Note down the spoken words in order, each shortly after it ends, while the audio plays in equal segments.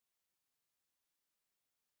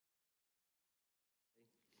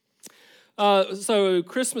So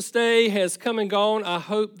Christmas Day has come and gone. I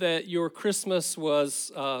hope that your Christmas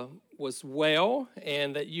was well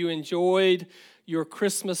and that you enjoyed your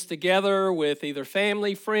Christmas together with either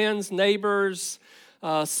family, friends, neighbors,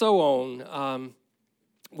 so on.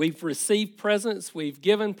 We've received presents, we've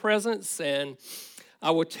given presents, and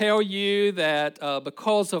I will tell you that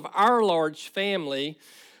because of our large family,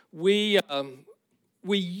 we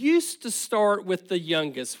used to start with the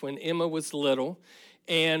youngest when Emma was little.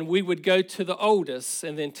 And we would go to the oldest,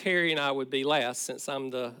 and then Terry and I would be last since I'm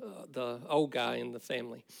the old guy in the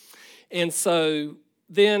family. And so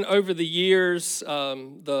then over the years,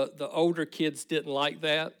 the older kids didn't like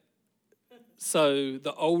that. So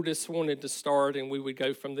the oldest wanted to start, and we would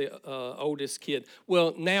go from the oldest kid.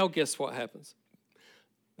 Well, now guess what happens?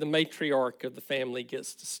 The matriarch of the family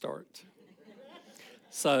gets to start.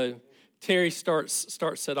 So Terry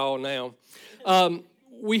starts it all now.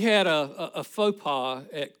 We had a faux pas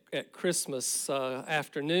at Christmas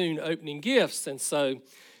afternoon opening gifts. And so,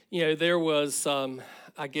 there was,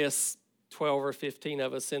 I guess, 12 or 15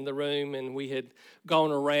 of us in the room, and we had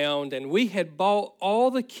gone around, and we had bought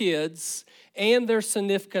all the kids and their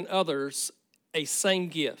significant others a same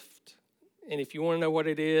gift. And if you want to know what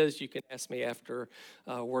it is, you can ask me after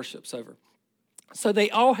worship's over. So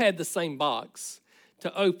they all had the same box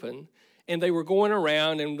to open. And they were going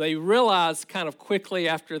around, and they realized kind of quickly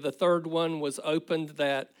after the third one was opened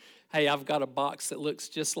that, hey, I've got a box that looks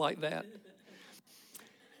just like that.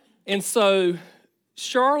 And so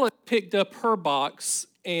Charlotte picked up her box,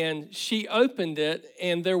 and she opened it,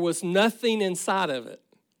 and there was nothing inside of it.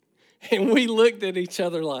 And we looked at each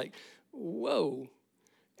other like, whoa,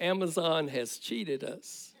 Amazon has cheated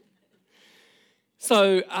us.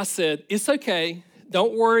 So I said, it's okay.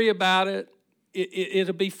 Don't worry about it.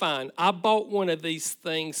 It'll be fine. I bought one of these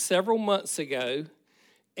things several months ago,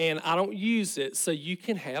 and I don't use it, so you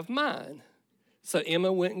can have mine. So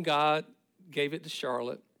Emma went and gave it to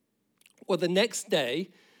Charlotte. Well, the next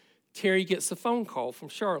day, Terry gets a phone call from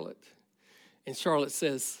Charlotte, and Charlotte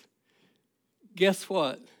says, guess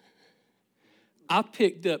what? I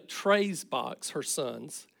picked up Trey's box, her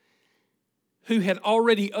son's, who had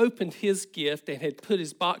already opened his gift and had put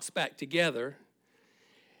his box back together.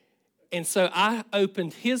 And so I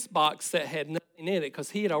opened his box that had nothing in it because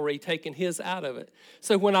he had already taken his out of it.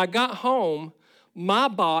 So when I got home, my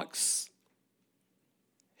box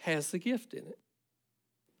has the gift in it.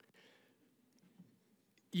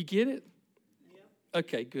 You get it? Yeah.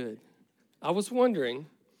 Okay, good. I was wondering.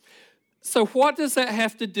 So what does that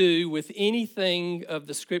have to do with anything of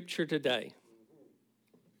the scripture today?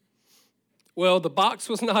 Well, the box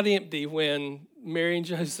was not empty when Mary and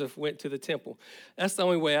Joseph went to the temple. That's the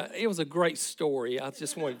only way. It was a great story. I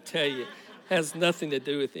just wanted to tell you. It has nothing to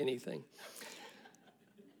do with anything.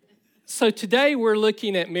 So today we're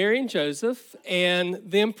looking at Mary and Joseph and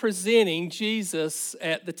them presenting Jesus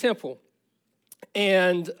at the temple.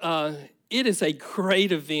 And it is a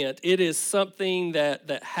great event. It is something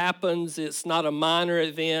that happens. It's not a minor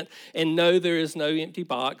event. And no, there is no empty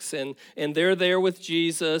box. And they're there with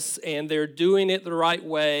Jesus, and they're doing it the right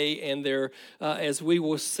way. And they're, as we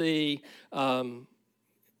will see, man,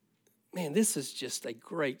 this is just a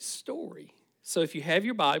great story. So if you have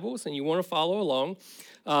your Bibles and you want to follow along,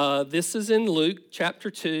 this is in Luke chapter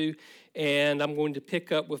 2. And I'm going to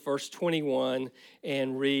pick up with verse 21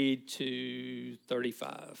 and read to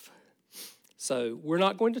 35. So we're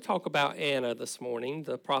not going to talk about Anna this morning,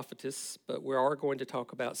 the prophetess, but we are going to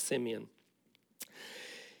talk about Simeon.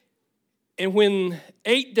 And when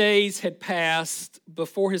 8 days had passed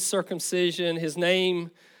before his circumcision, his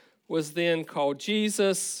name was then called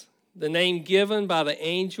Jesus, the name given by the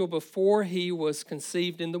angel before he was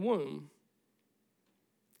conceived in the womb.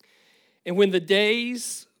 And when the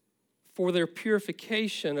days for their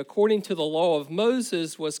purification, according to the law of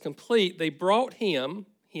Moses, was complete, they brought him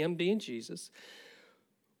being Jesus,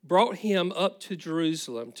 brought him up to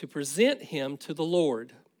Jerusalem to present him to the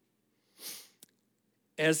Lord.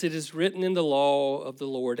 As it is written in the law of the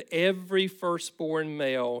Lord, every firstborn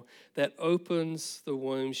male that opens the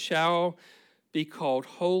womb shall be called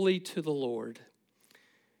holy to the Lord,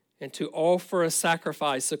 and to offer a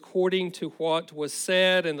sacrifice according to what was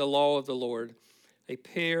said in the law of the Lord, a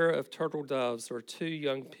pair of turtle doves or 2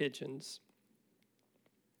 young pigeons.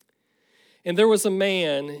 And there was a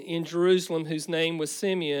man in Jerusalem whose name was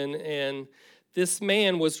Simeon, and this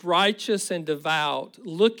man was righteous and devout,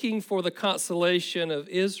 looking for the consolation of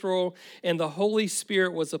Israel, and the Holy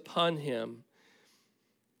Spirit was upon him.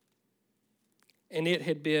 And it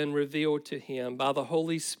had been revealed to him by the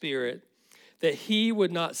Holy Spirit that he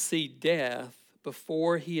would not see death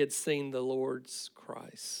before he had seen the Lord's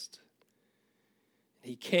Christ.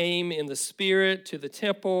 He came in the Spirit to the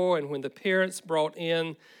temple, and when the parents brought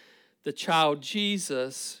in the child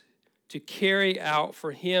Jesus to carry out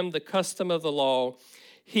for him the custom of the law,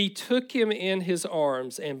 he took him in his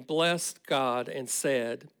arms and blessed God and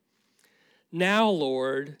said, "Now,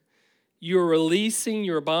 Lord, you are releasing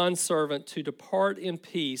your bondservant to depart in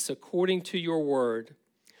peace according to your word.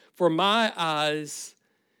 For my eyes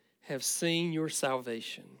have seen your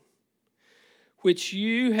salvation, which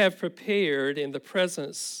you have prepared in the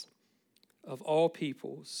presence of all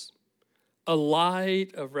peoples, a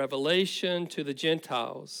light of revelation to the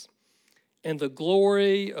Gentiles and the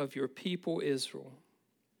glory of your people Israel."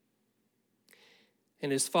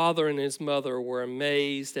 And his father and his mother were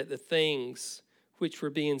amazed at the things which were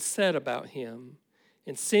being said about him.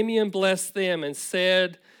 And Simeon blessed them and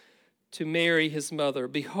said to Mary his mother,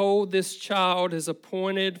 "Behold, this child is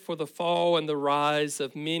appointed for the fall and the rise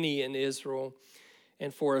of many in Israel,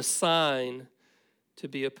 and for a sign to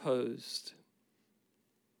be opposed.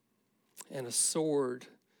 And a sword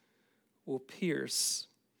will pierce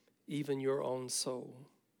even your own soul,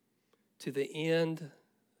 to the end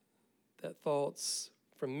that thoughts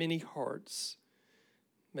from many hearts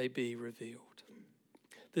may be revealed."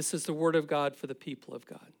 This is the word of God for the people of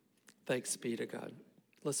God. Thanks be to God.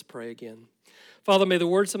 Let's pray again. Father, may the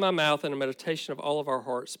words of my mouth and the meditation of all of our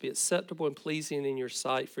hearts be acceptable and pleasing in your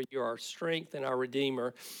sight, for you are our strength and our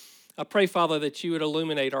Redeemer. I pray, Father, that you would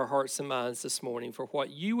illuminate our hearts and minds this morning for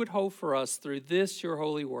what you would hold for us through this, your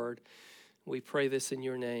holy word. We pray this in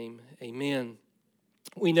your name. Amen.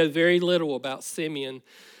 We know very little about Simeon.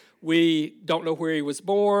 We don't know where he was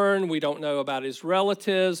born. We don't know about his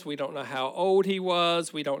relatives. We don't know how old he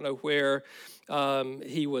was. We don't know where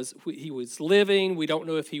he was living. We don't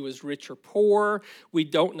know if he was rich or poor. We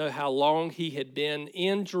don't know how long he had been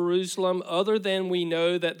in Jerusalem, other than we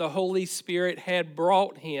know that the Holy Spirit had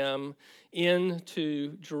brought him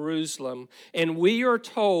into Jerusalem. And we are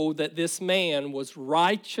told that this man was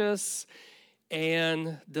righteous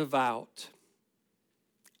and devout,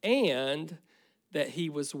 and that he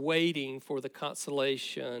was waiting for the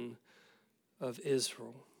consolation of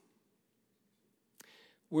Israel.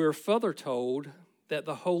 We're further told that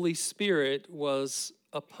the Holy Spirit was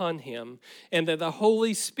upon him, and that the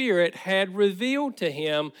Holy Spirit had revealed to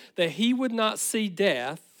him that he would not see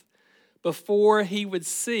death before he would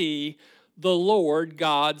see the Lord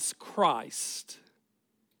God's Christ.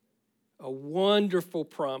 A wonderful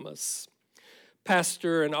promise.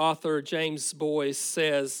 Pastor and author James Boyce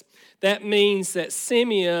says, that means that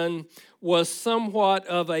Simeon was somewhat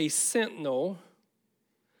of a sentinel,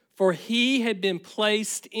 for he had been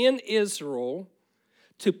placed in Israel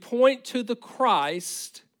to point to the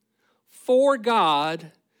Christ for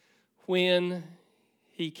God when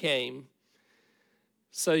he came.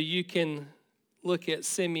 So you can look at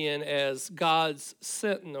Simeon as God's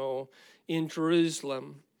sentinel in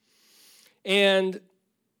Jerusalem. And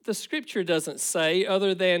the scripture doesn't say,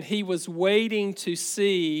 other than he was waiting to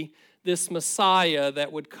see this Messiah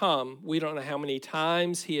that would come. We don't know how many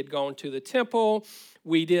times he had gone to the temple.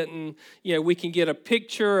 We can get a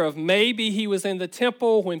picture of maybe he was in the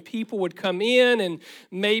temple when people would come in, and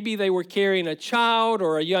maybe they were carrying a child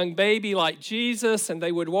or a young baby like Jesus, and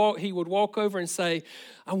he would walk over and say,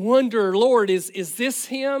 "I wonder, Lord, is this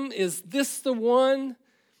him? Is this the one?"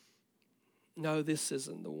 No, this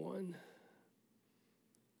isn't the one.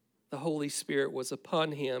 The Holy Spirit was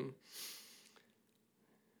upon him.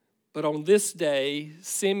 But on this day,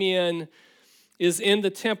 Simeon is in the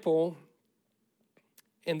temple,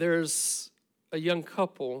 and there's a young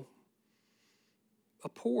couple, a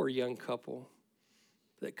poor young couple,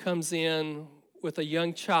 that comes in with a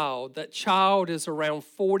young child. That child is around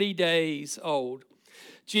 40 days old.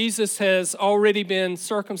 Jesus has already been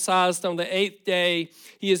circumcised on the 8th day.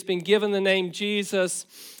 He has been given the name Jesus.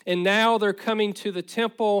 And now they're coming to the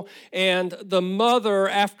temple, and the mother,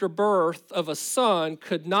 after birth of a son,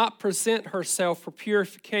 could not present herself for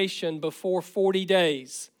purification before 40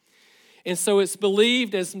 days. And so it's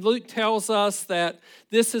believed, as Luke tells us, that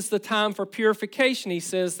this is the time for purification. He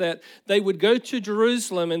says that they would go to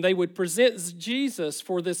Jerusalem and they would present Jesus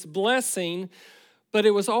for this blessing, but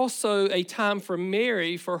it was also a time for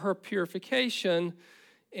Mary for her purification.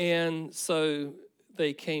 And so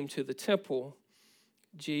they came to the temple,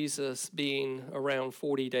 Jesus being around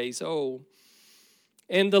 40 days old.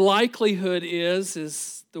 And the likelihood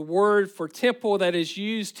is The word for temple that is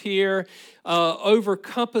used here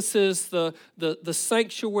overcompasses the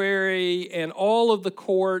sanctuary and all of the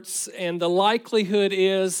courts, and the likelihood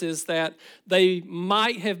is that they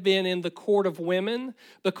might have been in the court of women,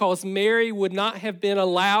 because Mary would not have been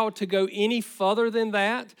allowed to go any further than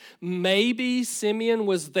that. Maybe Simeon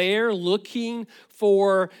was there looking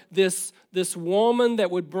for this woman that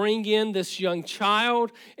would bring in this young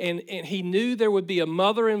child, and he knew there would be a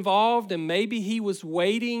mother involved, and maybe he was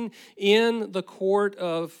waiting in the court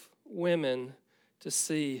of women to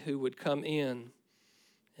see who would come in.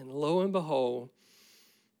 And lo and behold,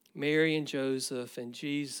 Mary and Joseph and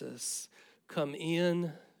Jesus come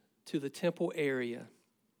in to the temple area,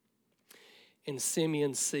 and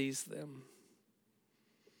Simeon sees them.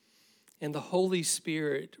 And the Holy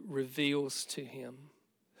Spirit reveals to him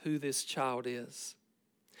who this child is.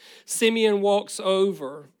 Simeon walks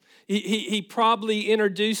over. He probably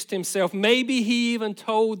introduced himself. Maybe he even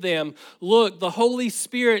told them, look, the Holy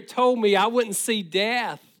Spirit told me I wouldn't see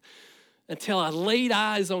death until I laid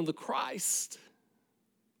eyes on the Christ.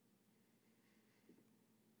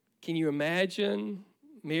 Can you imagine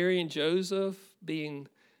Mary and Joseph being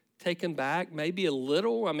taken back, maybe a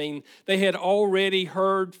little? I mean, they had already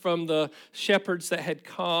heard from the shepherds that had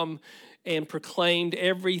come and proclaimed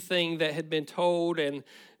everything that had been told, and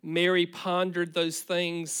Mary pondered those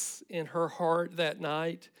things in her heart that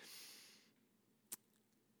night.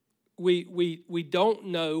 We don't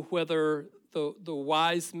know whether the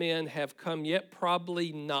wise men have come yet.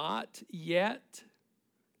 Probably not yet.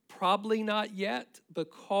 Probably not yet,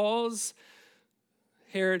 because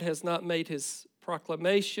Herod has not made his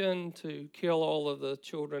proclamation to kill all of the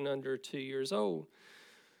children under 2 years old.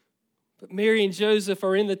 But Mary and Joseph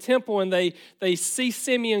are in the temple, and they see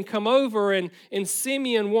Simeon come over, and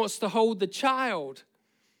Simeon wants to hold the child.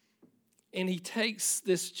 And he takes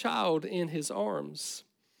this child in his arms,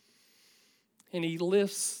 and he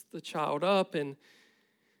lifts the child up, and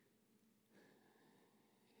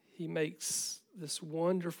he makes this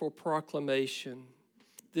wonderful proclamation,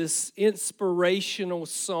 this inspirational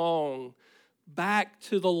song back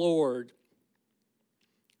to the Lord.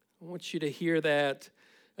 I want you to hear that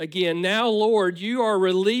again. Now, Lord, you are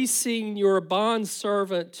releasing your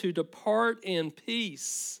bondservant to depart in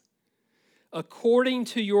peace according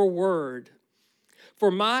to your word. For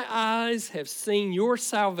my eyes have seen your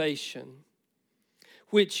salvation,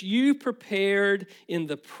 which you prepared in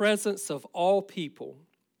the presence of all people,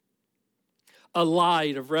 a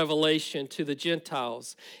light of revelation to the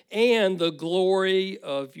Gentiles and the glory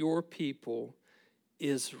of your people,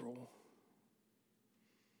 Israel.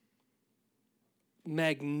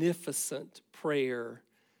 Magnificent prayer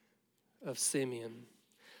of Simeon.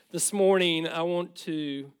 This morning, I want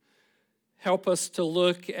to help us to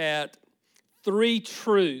look at 3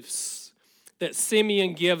 truths that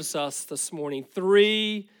Simeon gives us this morning.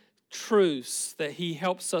 3 truths that he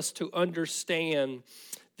helps us to understand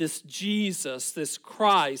this Jesus, this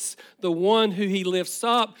Christ, the one who he lifts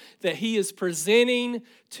up, that he is presenting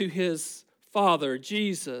to his Father,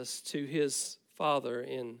 Jesus, to his Father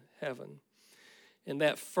in heaven. And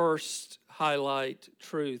that first highlight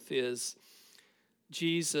truth is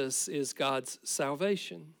Jesus is God's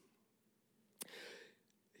salvation.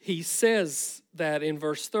 He says that in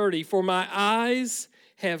verse 30, for my eyes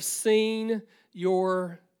have seen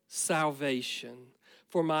your salvation.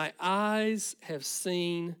 For my eyes have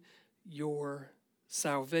seen your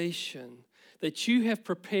salvation, that you have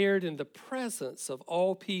prepared in the presence of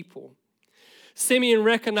all people. Simeon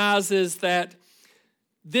recognizes that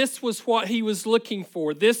this was what he was looking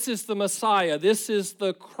for. This is the Messiah. This is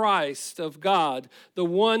the Christ of God, the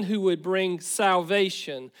one who would bring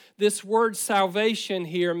salvation. This word salvation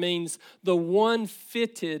here means the one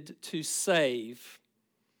fitted to save.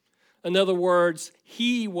 In other words,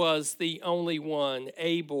 he was the only one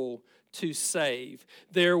able to save.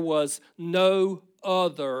 There was no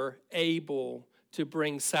other able to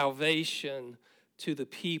bring salvation to the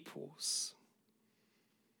peoples.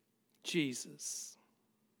 Jesus.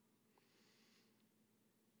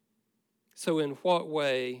 So in what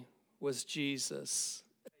way was Jesus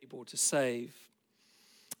able to save?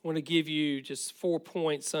 I want to give you just 4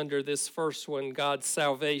 points under this first one, God's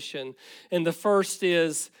salvation. And the first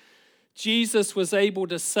is, Jesus was able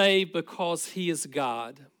to save because he is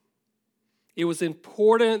God. It was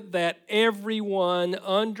important that everyone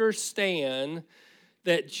understand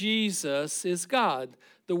that Jesus is God.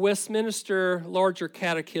 The Westminster Larger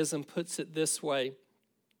Catechism puts it this way: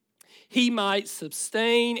 he might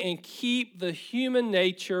sustain and keep the human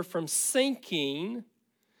nature from sinking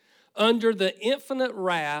under the infinite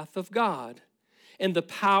wrath of God and the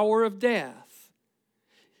power of death,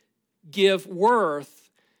 give worth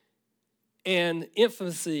and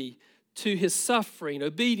intimacy to his suffering,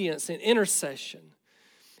 obedience, and intercession,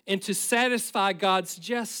 and to satisfy God's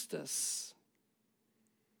justice,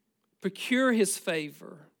 procure his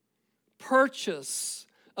favor, purchase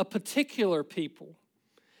a particular people,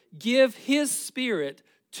 give his Spirit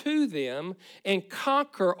to them, and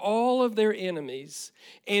conquer all of their enemies,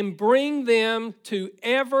 and bring them to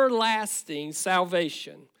everlasting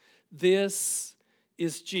salvation. This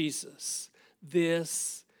is Jesus.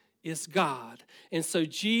 This is God. And so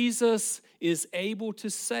Jesus is able to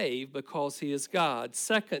save because he is God.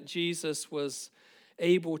 Second, Jesus was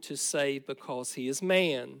able to save because he is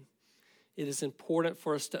man. It is important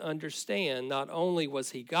for us to understand not only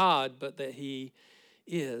was he God, but that he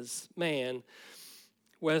is man.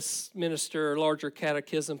 Westminster Larger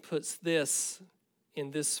Catechism puts this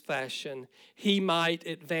in this fashion: he might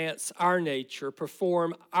advance our nature,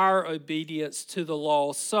 perform our obedience to the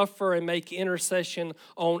law, suffer and make intercession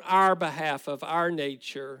on our behalf of our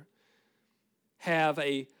nature, have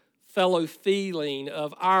a fellow feeling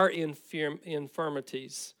of our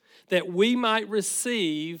infirmities, that we might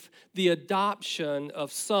receive the adoption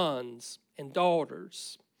of sons and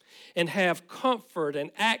daughters, and have comfort and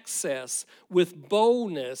access with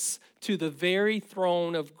boldness to the very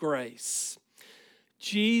throne of grace.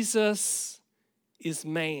 Jesus is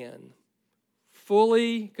man,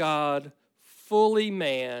 fully God, fully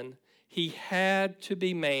man. He had to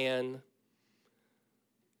be man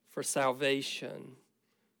for salvation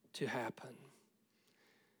to happen.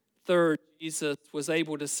 Third, Jesus was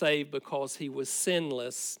able to save because he was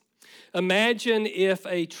sinless. Imagine if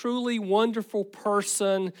a truly wonderful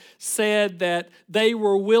person said that they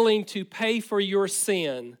were willing to pay for your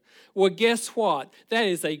sin. Well, guess what? That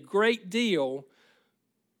is a great deal,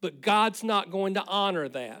 but God's not going to honor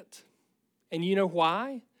that. And you know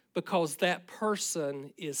why? Because that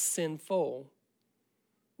person is sinful.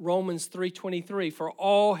 Romans 3:23, for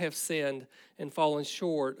all have sinned and fallen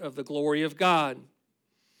short of the glory of God.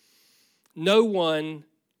 No one,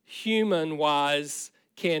 human-wise,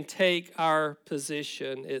 can take our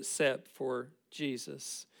position except for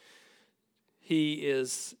Jesus. He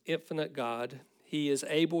is infinite God. He is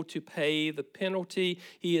able to pay the penalty.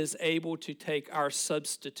 He is able to take our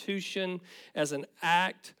substitution as an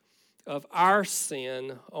act of our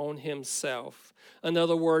sin on himself. In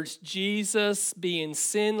other words, Jesus, being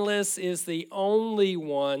sinless, is the only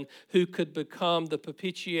one who could become the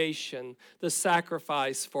propitiation, the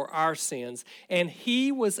sacrifice for our sins. And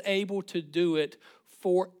he was able to do it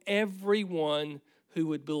for everyone who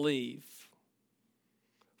would believe.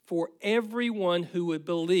 For everyone who would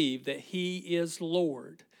believe that he is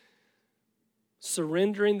Lord,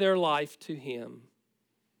 surrendering their life to him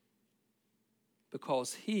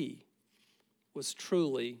because he was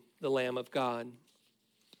truly the Lamb of God.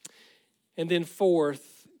 And then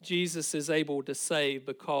fourth, Jesus is able to save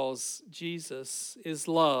because Jesus is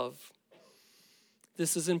love.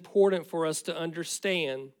 This is important for us to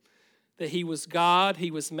understand that he was God,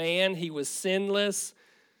 he was man, he was sinless,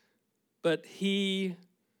 but he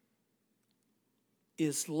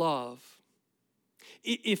is love.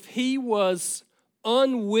 If he was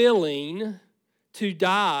unwilling to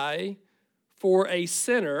die for a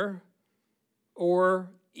sinner or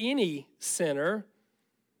any sinner,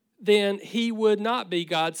 then he would not be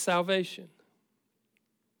God's salvation.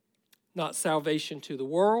 Not salvation to the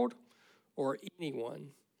world or anyone.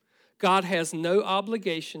 God has no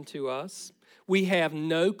obligation to us. We have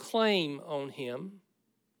no claim on him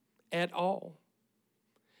at all.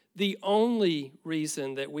 The only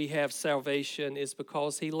reason that we have salvation is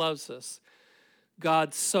because he loves us.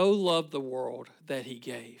 God so loved the world that he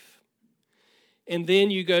gave. And then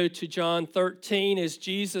you go to John 13 as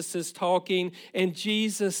Jesus is talking, and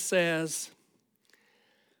Jesus says,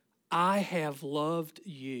 I have loved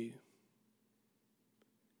you.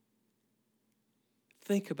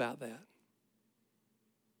 Think about that.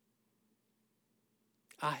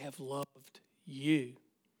 I have loved you.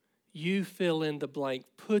 You fill in the blank.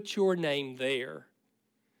 Put your name there.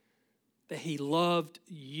 That he loved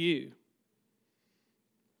you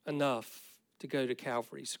enough to go to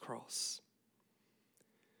Calvary's cross.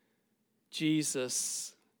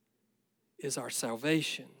 Jesus is our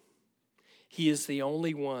salvation. He is the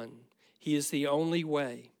only one. He is the only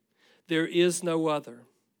way. There is no other.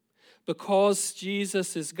 Because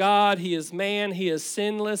Jesus is God, he is man, he is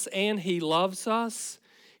sinless, and he loves us,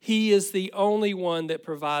 he is the only one that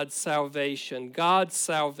provides salvation, God's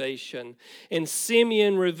salvation. And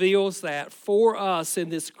Simeon reveals that for us in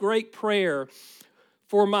this great prayer.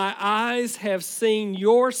 For my eyes have seen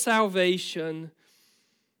your salvation,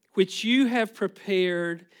 which you have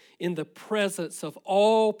prepared in the presence of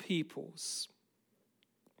all peoples.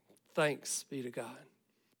 Thanks be to God.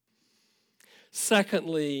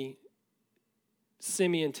 Secondly,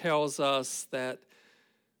 Simeon tells us that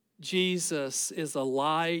Jesus is a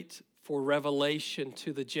light for revelation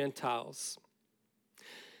to the Gentiles.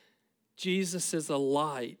 Jesus is a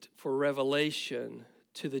light for revelation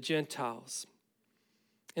to the Gentiles.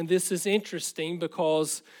 And this is interesting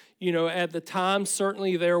because, at the time,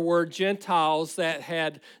 certainly there were Gentiles that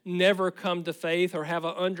had never come to faith or have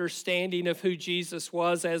an understanding of who Jesus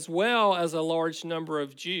was, as well as a large number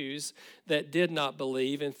of Jews that did not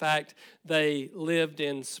believe. In fact, they lived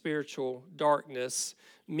in spiritual darkness,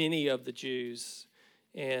 many of the Jews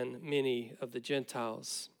and many of the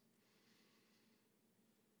Gentiles.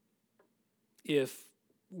 If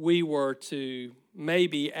we were to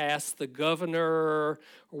maybe ask the governor or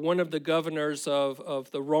one of the governors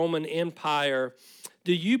of the Roman Empire,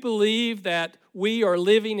 do you believe that we are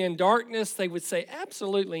living in darkness? They would say,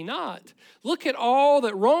 absolutely not. Look at all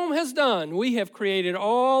that Rome has done. We have created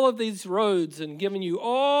all of these roads and given you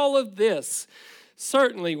all of this.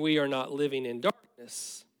 Certainly we are not living in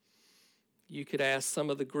darkness. You could ask some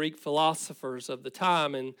of the Greek philosophers of the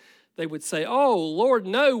time, and they would say, oh, Lord,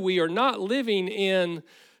 no, we are not living in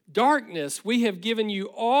darkness. We have given you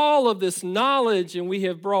all of this knowledge, and we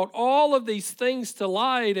have brought all of these things to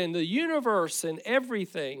light, and the universe and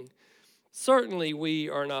everything. Certainly we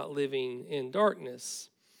are not living in darkness.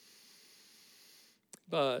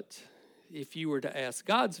 But if you were to ask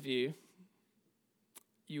God's view,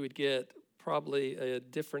 you would get probably a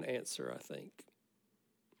different answer, I think.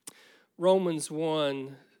 Romans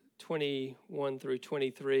 1:21 through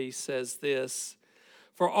 23 says this,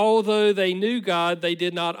 for although they knew God, they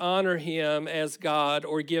did not honor him as God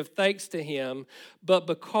or give thanks to him, but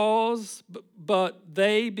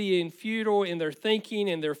they, being futile in their thinking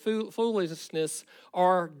and their foolishness,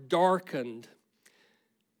 are darkened.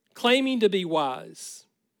 Claiming to be wise,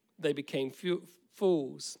 they became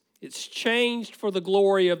fools. It's changed for the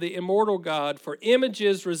glory of the immortal God, for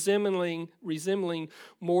images resembling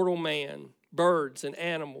mortal man, birds and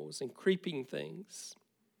animals and creeping things.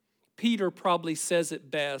 Peter probably says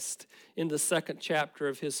it best in the 2nd chapter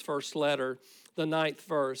of his first letter, the 9th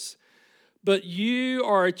verse. But you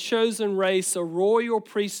are a chosen race, a royal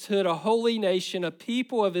priesthood, a holy nation, a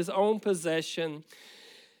people of his own possession,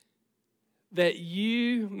 that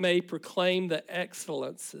you may proclaim the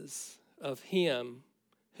excellences of him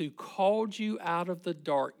who called you out of the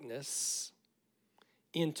darkness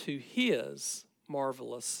into his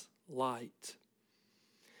marvelous light.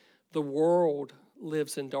 The world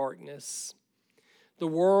lives in darkness. The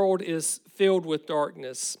world is filled with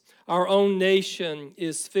darkness. Our own nation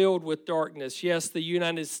is filled with darkness. Yes, the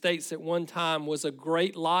United States at one time was a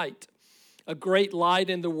great light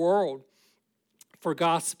in the world for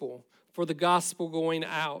the gospel going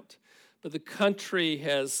out. But the country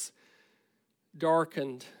has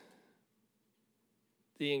darkened.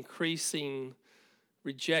 The increasing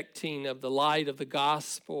rejecting of the light of the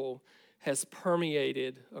gospel has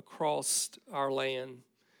permeated across our land,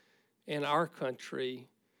 and our country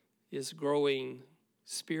is growing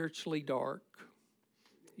spiritually dark.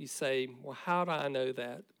 You say, well, how do I know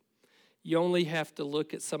that? You only have to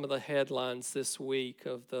look at some of the headlines this week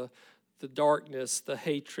of the darkness, the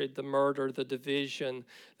hatred, the murder, the division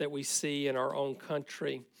that we see in our own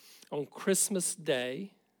country. On Christmas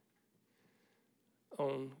Day,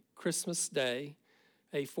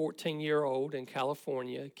 a 14-year-old in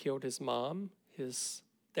California killed his mom, his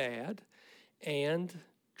dad, and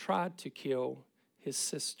tried to kill his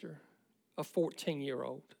sister, a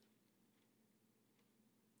 14-year-old.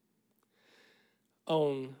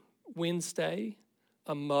 On Wednesday,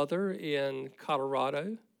 a mother in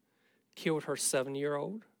Colorado killed her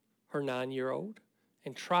 7-year-old, her 9-year-old,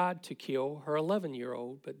 and tried to kill her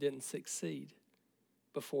 11-year-old, but didn't succeed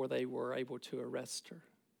before they were able to arrest her.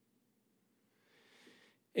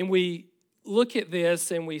 And we look at this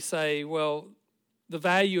and we say, well, the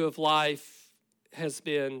value of life has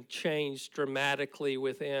been changed dramatically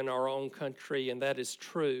within our own country, and that is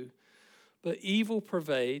true. But evil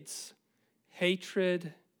pervades,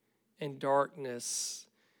 hatred and darkness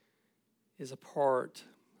is a part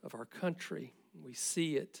of our country. We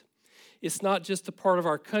see it. It's not just a part of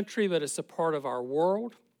our country, but it's a part of our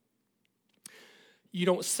world. You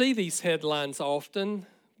don't see these headlines often,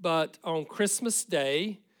 but on Christmas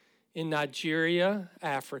Day in Nigeria,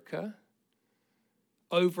 Africa,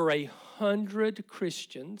 over 100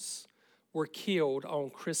 Christians were killed on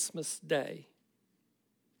Christmas Day.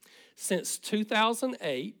 Since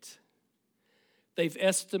 2008, they've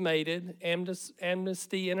estimated,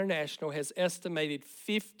 Amnesty International has estimated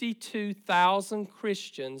 52,000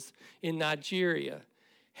 Christians in Nigeria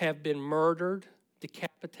have been murdered,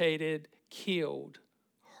 decapitated, decapitated, killed,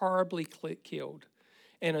 horribly killed,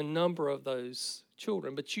 and a number of those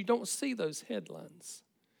children. But you don't see those headlines.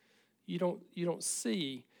 You don't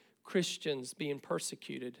see Christians being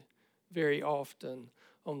persecuted very often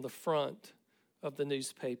on the front of the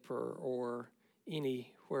newspaper or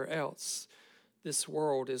anywhere else. This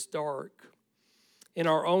world is dark. In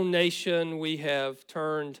our own nation, we have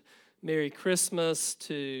turned Merry Christmas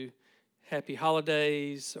to Happy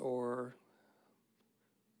Holidays, or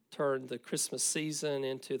turned the Christmas season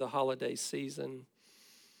into the holiday season.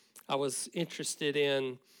 I was interested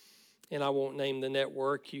in, and I won't name the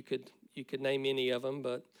network, you could name any of them,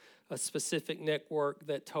 but a specific network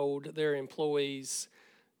that told their employees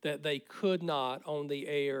that they could not on the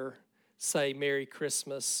air say Merry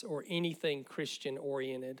Christmas or anything Christian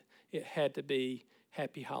oriented. It had to be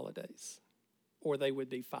Happy Holidays, or they would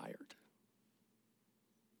be fired.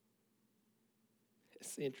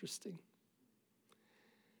 It's interesting.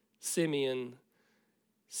 Simeon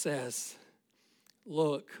says,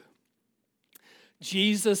 look,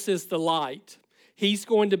 Jesus is the light. He's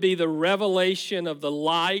going to be the revelation of the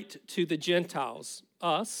light to the Gentiles,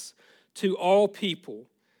 us, to all people.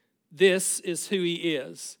 This is who he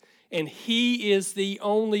is. And he is the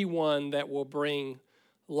only one that will bring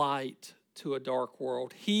light to a dark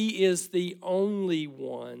world. He is the only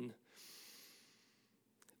one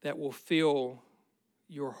that will fill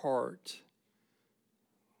your heart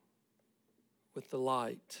with the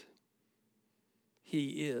light. He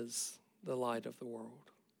is the light of the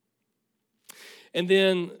world. And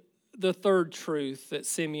then the third truth that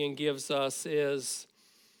Simeon gives us is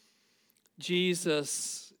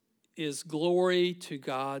Jesus is glory to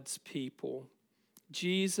God's people.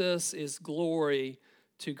 Jesus is glory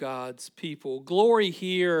to God's people. Glory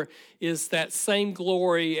here is that same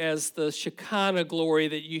glory as the Shekinah glory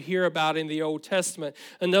that you hear about in the Old Testament.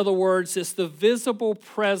 In other words, it's the visible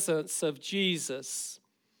presence of Jesus.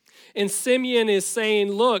 And Simeon is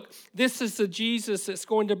saying, look, this is the Jesus that's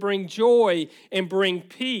going to bring joy and bring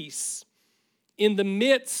peace in the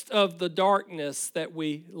midst of the darkness that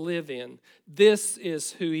we live in. This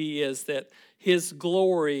is who he is, that his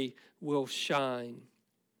glory will shine.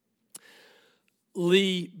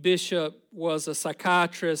 Lee Bishop was a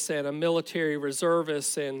psychiatrist and a military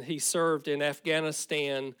reservist, and he served in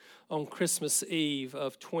Afghanistan on Christmas Eve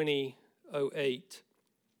of 2008.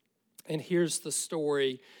 And here's the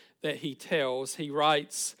story that he tells. He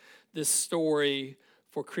writes this story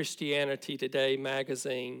for Christianity Today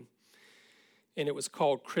magazine, and it was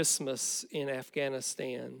called Christmas in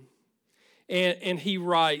Afghanistan. And he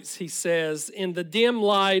writes, he says, in the dim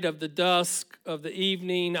light of the dusk of the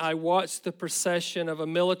evening, I watched the procession of a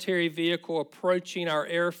military vehicle approaching our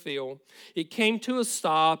airfield. It came to a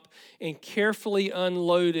stop and carefully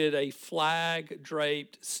unloaded a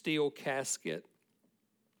flag-draped steel casket.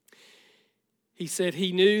 He said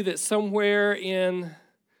he knew that somewhere in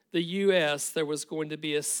the U.S. there was going to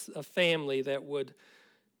be a family that would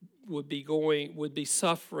be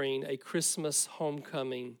suffering a Christmas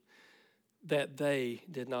homecoming that they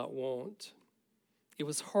did not want. It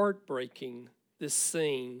was heartbreaking, this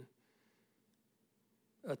scene,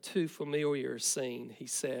 a too familiar scene, he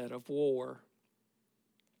said, of war.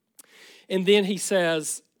 And then he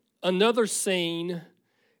says, another scene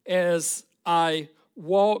as I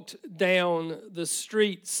walked down the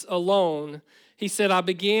streets alone, he said, I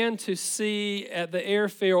began to see at the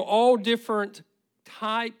airfield all different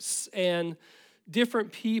types and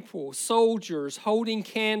different people, soldiers holding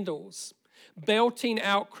candles, belting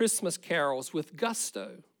out Christmas carols with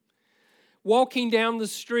gusto. Walking down the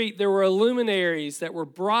street, there were luminaries that were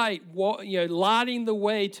bright, lighting the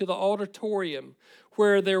way to the auditorium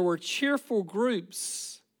where there were cheerful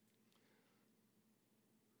groups,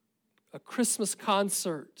 a Christmas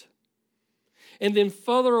concert. And then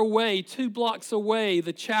further away, 2 blocks away,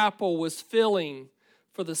 the chapel was filling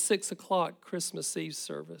for the 6 o'clock Christmas Eve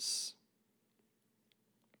service.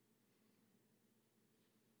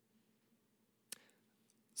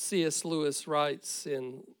 C.S. Lewis writes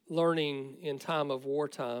in Learning in Time of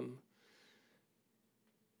Wartime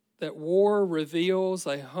that war reveals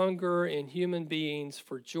a hunger in human beings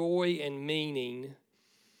for joy and meaning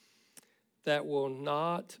that will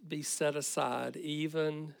not be set aside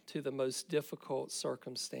even to the most difficult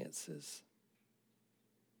circumstances.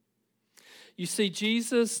 You see,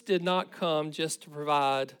 Jesus did not come just to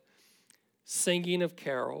provide singing of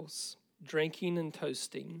carols, drinking and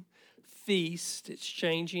toasting, feast,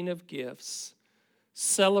 exchanging of gifts,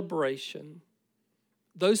 celebration.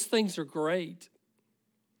 Those things are great.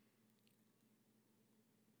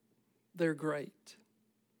 They're great.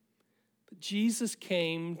 But Jesus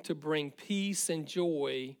came to bring peace and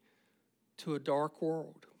joy to a dark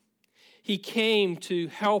world. He came to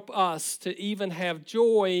help us to even have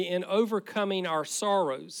joy in overcoming our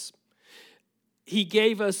sorrows. He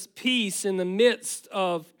gave us peace in the midst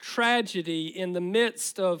of tragedy, in the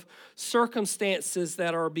midst of circumstances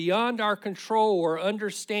that are beyond our control or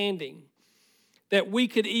understanding, that we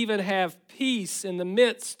could even have peace in the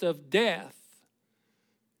midst of death.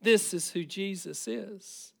 This is who Jesus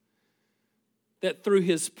is. That through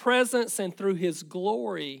his presence and through his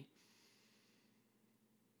glory,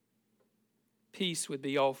 peace would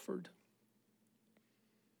be offered.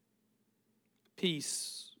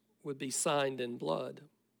 Peace would be signed in blood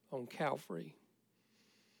on Calvary.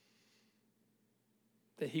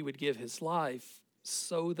 That he would give his life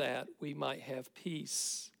so that we might have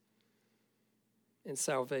peace and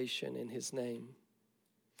salvation in his name.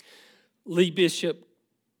 Lee Bishop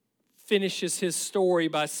finishes his story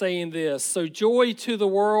by saying this: so joy to the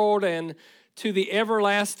world and to the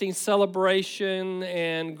everlasting celebration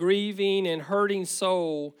and grieving and hurting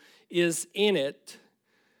soul is in it.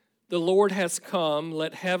 The Lord has come.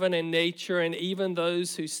 Let heaven and nature and even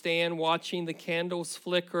those who stand watching the candles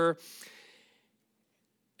flicker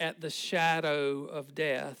at the shadow of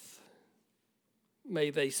death, may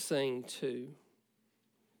they sing too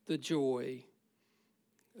the joy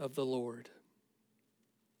of the Lord.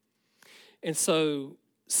 And so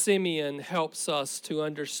Simeon helps us to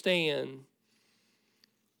understand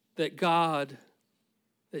that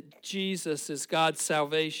Jesus is God's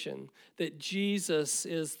salvation, that Jesus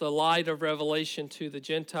is the light of revelation to the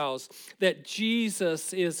Gentiles, that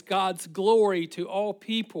Jesus is God's glory to all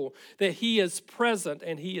people, that he is present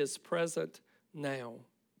and he is present now.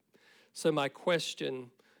 So my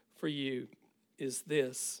question for you is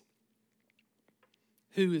this: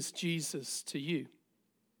 who is Jesus to you?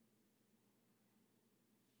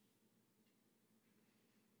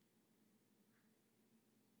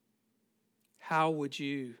 How would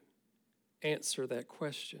you answer that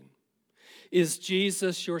question? Is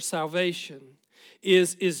Jesus your salvation?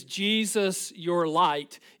 Is Jesus your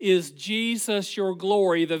light? Is Jesus your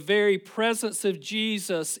glory, the very presence of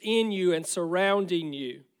Jesus in you and surrounding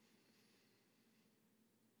you?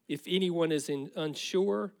 If anyone is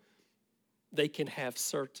unsure, they can have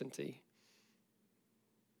certainty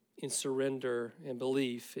in surrender and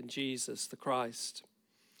belief in Jesus the Christ.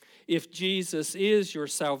 If Jesus is your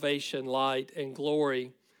salvation, light, and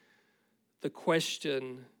glory, the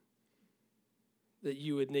question that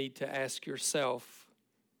you would need to ask yourself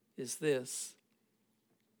is this: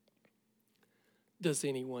 does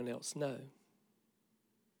anyone else know?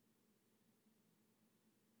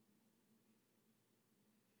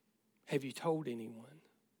 Have you told anyone?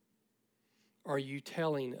 Are you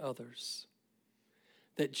telling others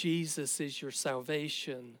that Jesus is your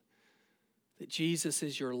salvation, that Jesus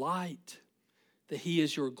is your light, that he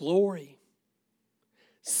is your glory?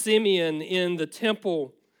 Simeon in the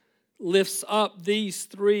temple lifts up these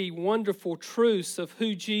three wonderful truths of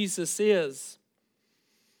who Jesus is.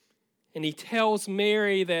 And he tells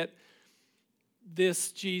Mary that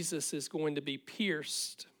this Jesus is going to be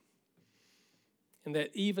pierced, and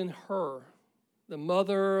that even her, the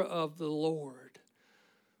mother of the Lord,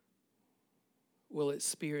 will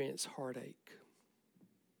experience heartache.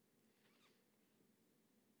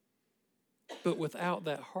 But without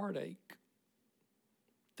that heartache,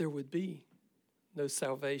 there would be no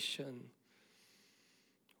salvation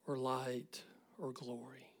or light or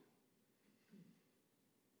glory.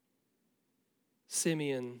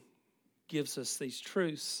 Simeon gives us these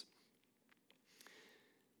truths,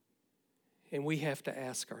 and we have to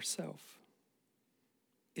ask ourselves,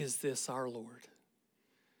 is this our Lord?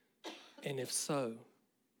 And if so,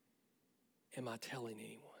 am I telling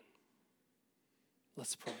anyone?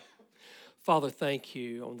 Let's pray. Father, thank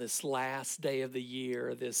you on this last day of the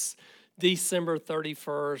year, this December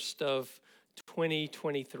 31st of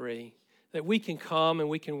 2023, that we can come and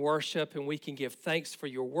we can worship and we can give thanks for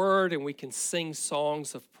your word and we can sing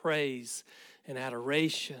songs of praise and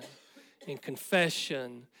adoration and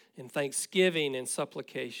confession and thanksgiving and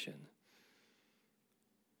supplication.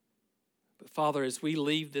 But Father, as we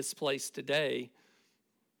leave this place today,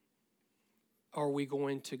 are we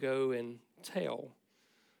going to go and tell?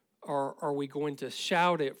 Or are we going to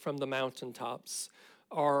shout it from the mountaintops?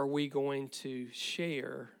 Or are we going to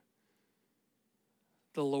share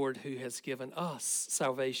the Lord who has given us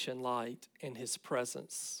salvation, light, and his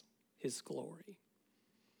presence, his glory?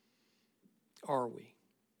 Are we?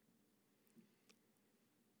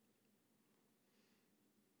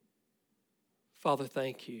 Father,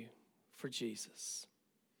 thank you for Jesus,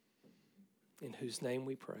 in whose name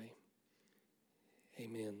we pray.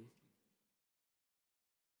 Amen.